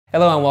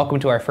Hello and welcome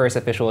to our first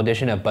official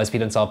edition of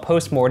BuzzFeed Unsolved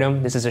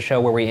Postmortem. This is a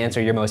show where we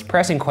answer your most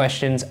pressing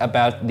questions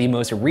about the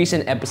most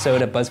recent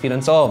episode of BuzzFeed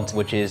Unsolved,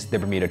 which is the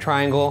Bermuda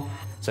Triangle.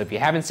 So if you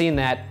haven't seen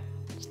that,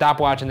 stop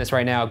watching this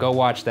right now, go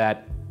watch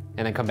that,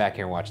 and then come back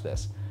here and watch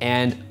this.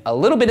 And a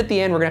little bit at the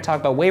end, we're gonna talk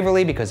about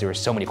Waverly because there were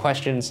so many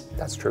questions.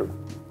 That's true.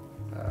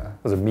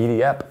 It was a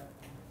meaty ep.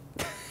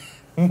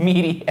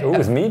 Meaty. It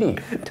was meaty.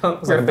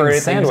 Don't like refer to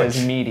things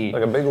as meaty.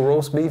 Like a big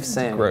roast beef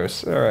sandwich.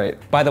 Gross. All right.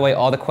 By the way,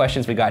 all the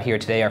questions we got here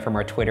today are from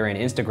our Twitter and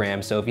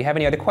Instagram. So if you have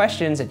any other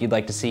questions that you'd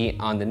like to see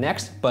on the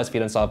next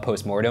BuzzFeed Unsolved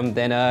Postmortem,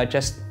 then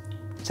just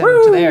send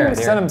them to there.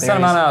 Send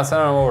them on out. Send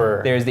them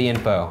over. There's the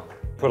info.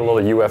 Put a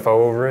little UFO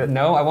over it.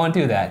 No, I won't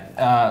do that.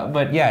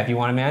 But yeah, if you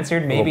want them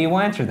answered, maybe we'll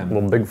answer them. A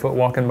little Bigfoot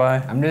walking by.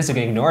 I'm just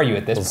gonna ignore you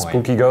at this point.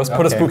 Spooky ghost.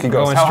 Put a spooky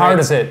ghost. How hard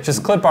is it?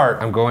 Just clip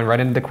art. I'm going right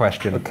into the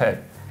question. Okay.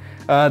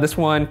 This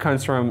one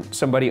comes from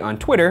somebody on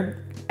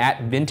Twitter,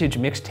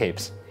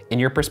 @VintageMixtapes. In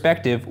your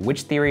perspective,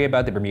 which theory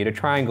about the Bermuda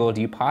Triangle do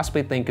you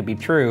possibly think could be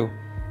true?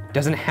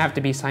 Doesn't have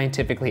to be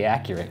scientifically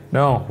accurate.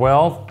 No,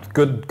 well,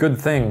 good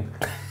thing.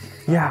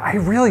 Yeah, I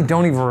really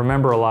don't even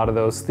remember a lot of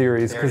those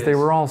theories because they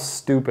were all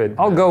stupid.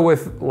 I'll go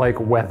with like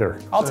weather.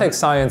 I'll take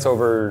science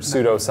over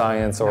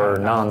pseudoscience or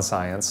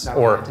non-science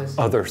or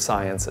other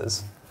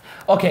sciences.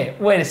 Okay,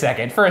 wait a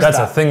second. First That's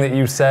a thing that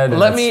you said.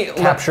 It's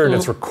captured,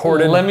 it's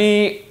recorded.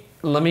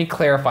 Let me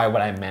clarify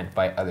what I meant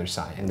by other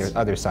science. And there's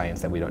other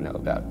science that we don't know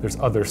about. There's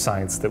other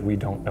science that we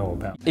don't know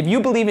about. If you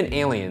believe in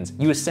aliens,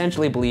 you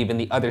essentially believe in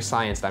the other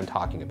science that I'm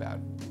talking about.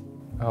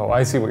 Oh,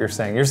 I see what you're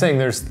saying. You're saying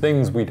there's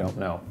things we don't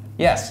know.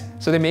 Yes,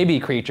 so there may be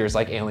creatures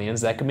like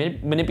aliens that can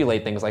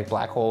manipulate things like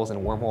black holes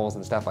and wormholes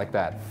and stuff like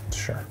that.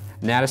 Sure.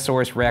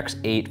 Natosaurus Rex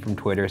 8 from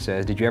Twitter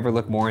says, did you ever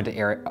look more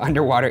into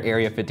underwater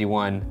Area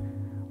 51?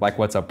 Like,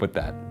 what's up with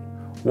that?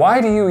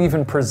 Why do you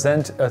even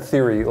present a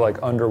theory like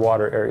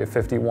underwater Area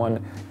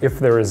 51 if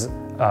there is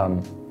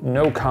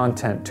no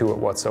content to it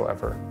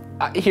whatsoever?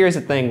 Here's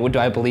the thing, do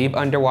I believe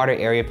underwater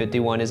Area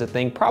 51 is a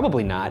thing?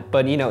 Probably not,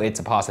 but you know,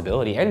 it's a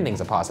possibility. Anything's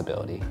a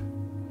possibility.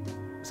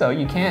 So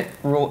you can't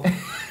rule,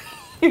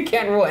 you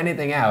can't rule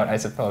anything out, I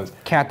suppose.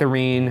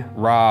 Catherine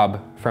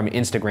Rob from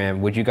Instagram,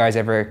 would you guys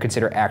ever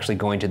consider actually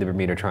going to the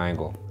Bermuda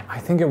Triangle? I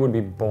think it would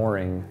be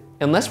boring.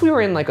 Unless we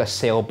were in like a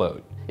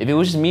sailboat. If it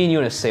was just me and you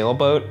in a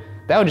sailboat,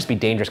 that would just be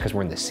dangerous because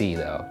we're in the sea,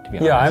 though, to be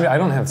honest. Yeah, I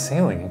don't have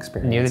sailing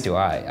experience. Neither do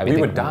I. I mean,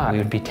 we would die. We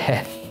would be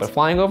dead. But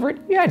flying over it,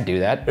 yeah, I'd do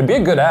that. It'd be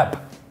a good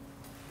app.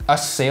 A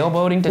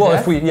sailboating to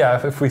death?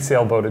 Well, if we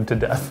sailboated to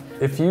death.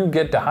 If you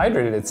get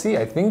dehydrated at sea,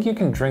 I think you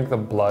can drink the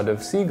blood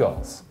of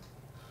seagulls.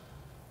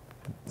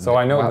 So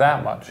I know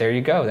that much. There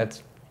you go.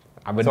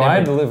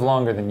 I'd live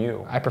longer than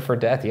you. I prefer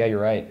death, yeah,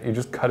 you're right. You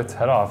just cut its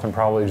head off and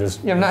probably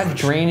just... Yeah, I'm not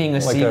draining a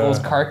seagull's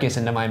carcass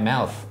into my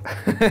mouth.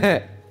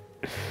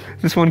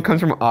 This one comes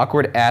from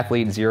Awkward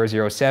Athlete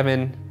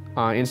 007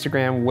 on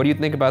Instagram. What do you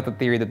think about the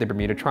theory that the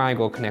Bermuda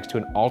Triangle connects to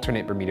an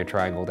alternate Bermuda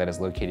Triangle that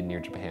is located near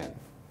Japan?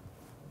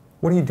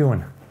 What are you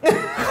doing?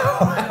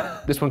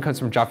 This one comes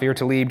from Jafir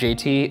Talib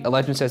JT. A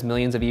legend says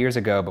millions of years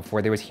ago,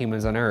 before there was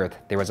humans on Earth,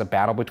 there was a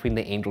battle between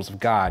the angels of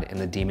God and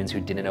the demons who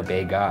didn't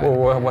obey God.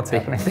 Well, what's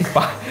happening?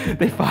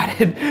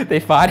 They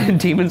fought and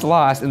demons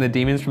lost, and the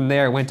demons from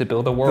there went to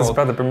build a world. This is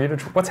about the Bermuda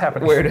Triangle. What's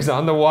happening? Where it is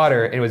on the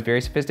water, and it was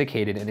very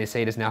sophisticated, and they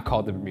say it is now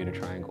called the Bermuda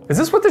Triangle. Is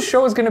this what the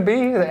show is going to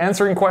be?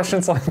 Answering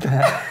questions like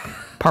that?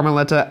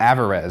 Parmaletta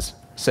Avarez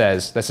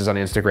says, this is on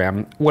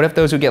Instagram, what if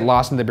those who get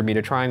lost in the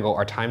Bermuda Triangle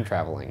are time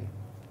traveling?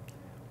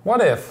 What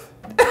if?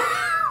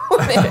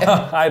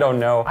 I don't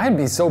know. I'd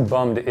be so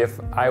bummed if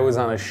I was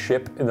on a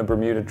ship in the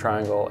Bermuda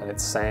Triangle and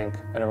it sank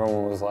and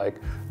everyone was like,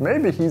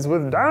 maybe he's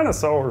with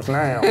dinosaurs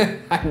now.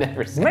 I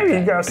never said Maybe that.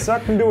 he got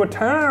sucked into a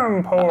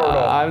time portal.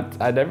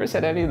 I never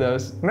said any of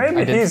those.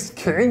 Maybe he's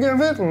king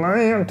of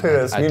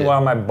Atlantis.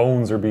 Meanwhile, my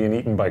bones are being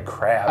eaten by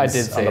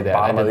crabs on the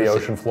bottom of the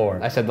ocean floor.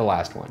 I said the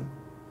last one.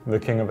 The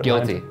king of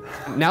Atlantis.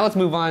 Guilty. Now let's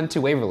move on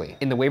to Waverly.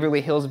 In the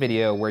Waverly Hills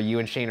video where you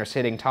and Shane are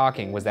sitting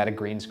talking, was that a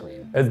green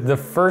screen? The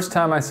first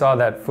time I saw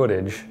that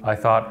footage, I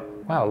thought,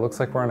 wow, it looks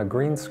like we're on a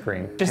green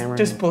screen.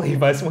 Just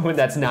believe us when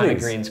that's not a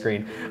green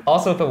screen.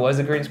 Also, if it was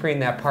a green screen,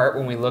 that part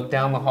when we look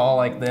down the hall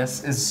like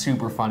this is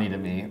super funny to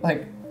me.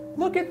 Like,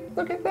 look at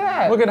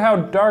that. Look at how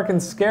dark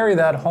and scary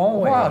that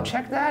hallway is. Wow,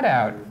 check that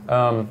out.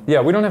 Yeah,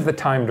 we don't have the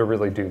time to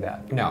really do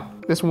that. No.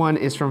 This one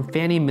is from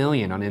Fanny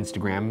Million on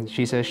Instagram.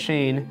 She says,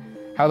 Shane,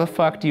 how the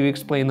fuck do you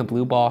explain the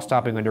blue ball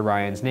stopping under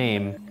Ryan's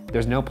name?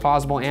 There's no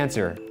plausible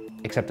answer,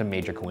 except a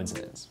major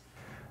coincidence.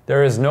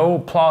 There is no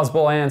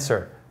plausible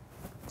answer,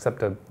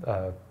 except a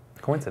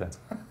coincidence.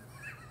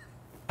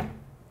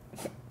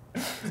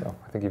 So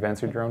I think you've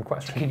answered your own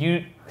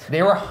question.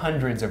 There were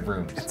hundreds of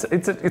rooms.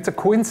 It's a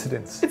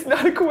coincidence. It's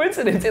not a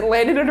coincidence, it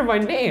landed under my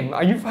name.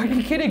 Are you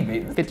fucking kidding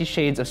me? 50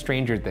 Shades of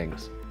Stranger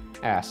Things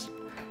asks,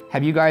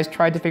 have you guys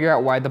tried to figure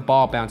out why the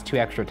ball bounced 2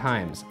 extra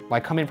times?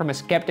 Like coming from a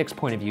skeptic's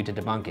point of view to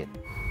debunk it.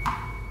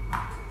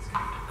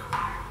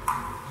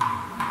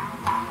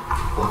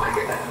 Oh my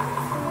god.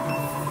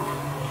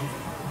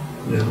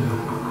 No.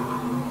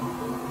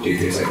 Do you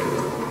think so?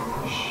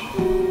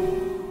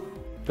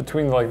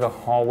 between like the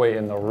hallway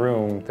and the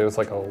room, there's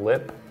like a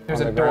lip.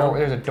 There's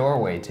a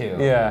doorway too.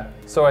 Yeah,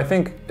 so I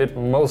think it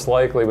most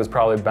likely was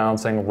probably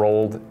bouncing,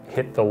 rolled,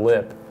 hit the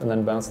lip, and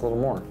then bounced a little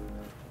more.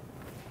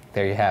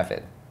 There you have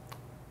it.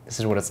 This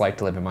is what it's like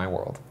to live in my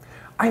world.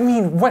 I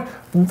mean, what?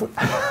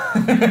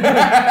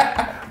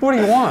 What do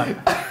you want?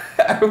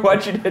 I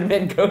want you to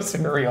admit ghosts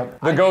are real.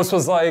 The ghost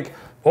was like,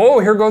 oh,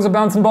 here goes a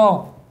bouncing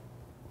ball.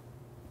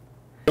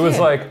 It was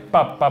like,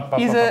 pop, pop, pop.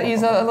 He's pop, a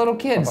pop, little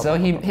kid, so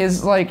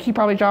he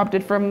probably dropped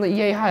it from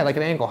yay high, like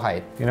an ankle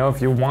height. You know,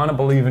 if you want to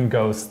believe in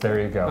ghosts, there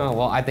you go. Oh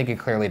well, I think it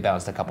clearly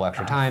bounced a couple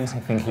extra times. I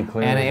think he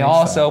clearly. And they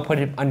also put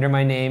it under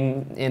my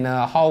name in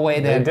a hallway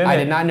that I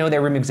did not know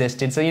their room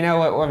existed. So you know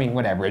what? I mean,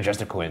 whatever. It's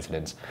just a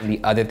coincidence. The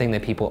other thing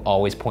that people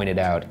always pointed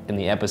out in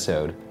the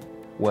episode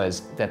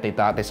was that they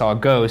thought they saw a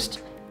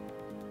ghost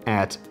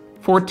at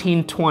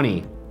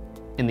 14:20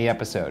 in the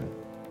episode.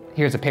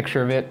 Here's a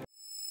picture of it.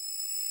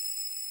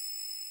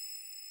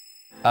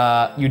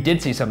 You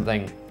did see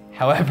something.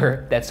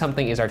 However, that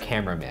something is our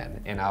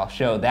cameraman, and I'll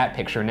show that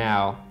picture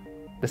now,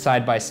 the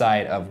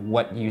side-by-side of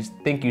what you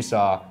think you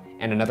saw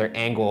and another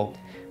angle,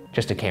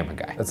 just a camera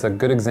guy. That's a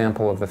good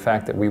example of the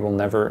fact that we will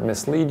never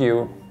mislead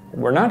you.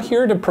 We're not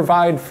here to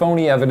provide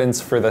phony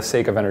evidence for the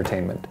sake of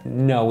entertainment.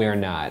 No, we're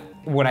not.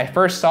 When I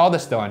first saw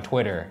this though on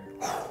Twitter,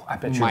 I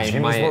bet your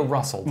jimmies were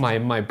rustled.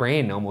 My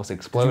brain almost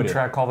exploded. Did you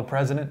try to call the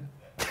president?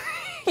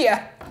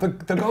 Yeah. The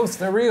ghosts,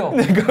 they're real.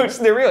 The ghosts,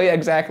 they're real, yeah,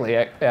 exactly.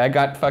 I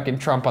got fucking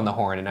Trump on the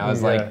horn and I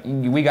was like,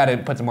 we gotta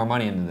put some more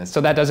money into this.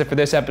 So that does it for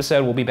this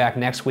episode. We'll be back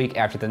next week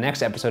after the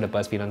next episode of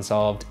BuzzFeed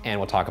Unsolved, and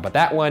we'll talk about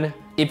that one.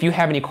 If you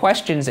have any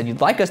questions that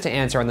you'd like us to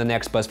answer on the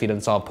next BuzzFeed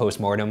Unsolved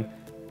postmortem,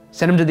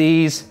 send them to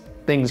these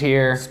things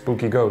here.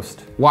 Spooky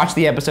ghost. Watch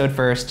the episode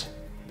first,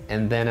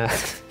 and then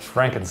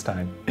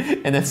Frankenstein.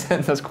 and then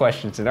send those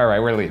questions in. All right,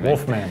 we're leaving.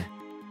 Wolfman.